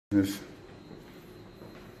Just,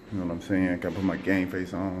 you know what I'm saying? Gotta put my game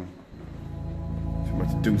face on. Too much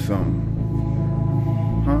to do something.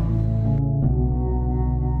 Huh?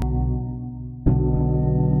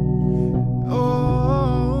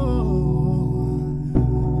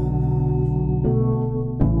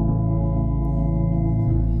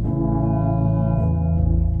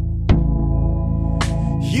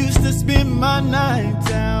 Used to spend my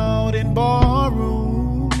nights out in barrooms.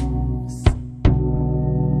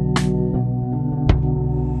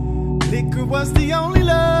 Liquor was the only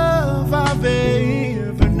love I've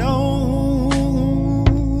ever known.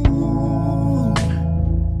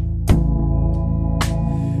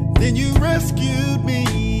 Then you rescued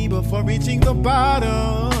me before reaching the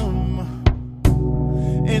bottom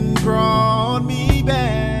and brought me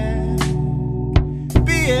back.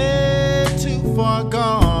 Be it too far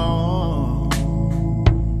gone.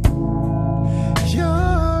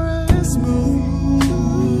 You're as smooth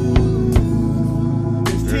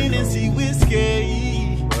as Tennessee whiskey.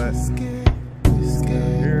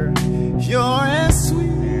 You're as sweet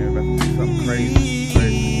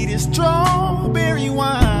as strawberry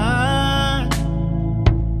wine.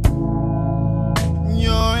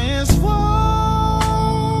 You're as warm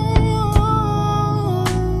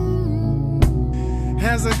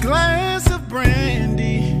as a glass of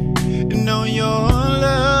Brandy. And on your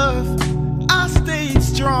love I stayed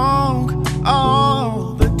strong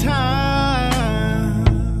all the time.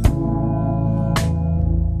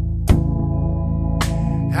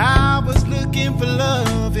 I was looking for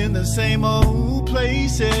love in the same old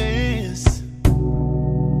places.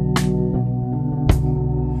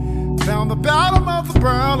 Found the bottom of the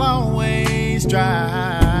barrel always dry.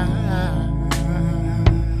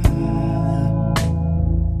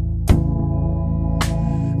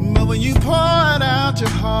 When you poured out your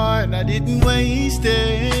heart, I didn't waste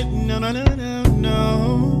it. No, no, no, no,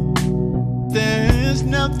 no. There's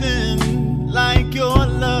nothing like your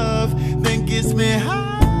love that gets me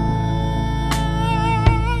high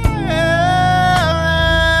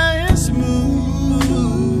and smooth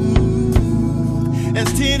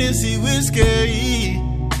as Tennessee whiskey.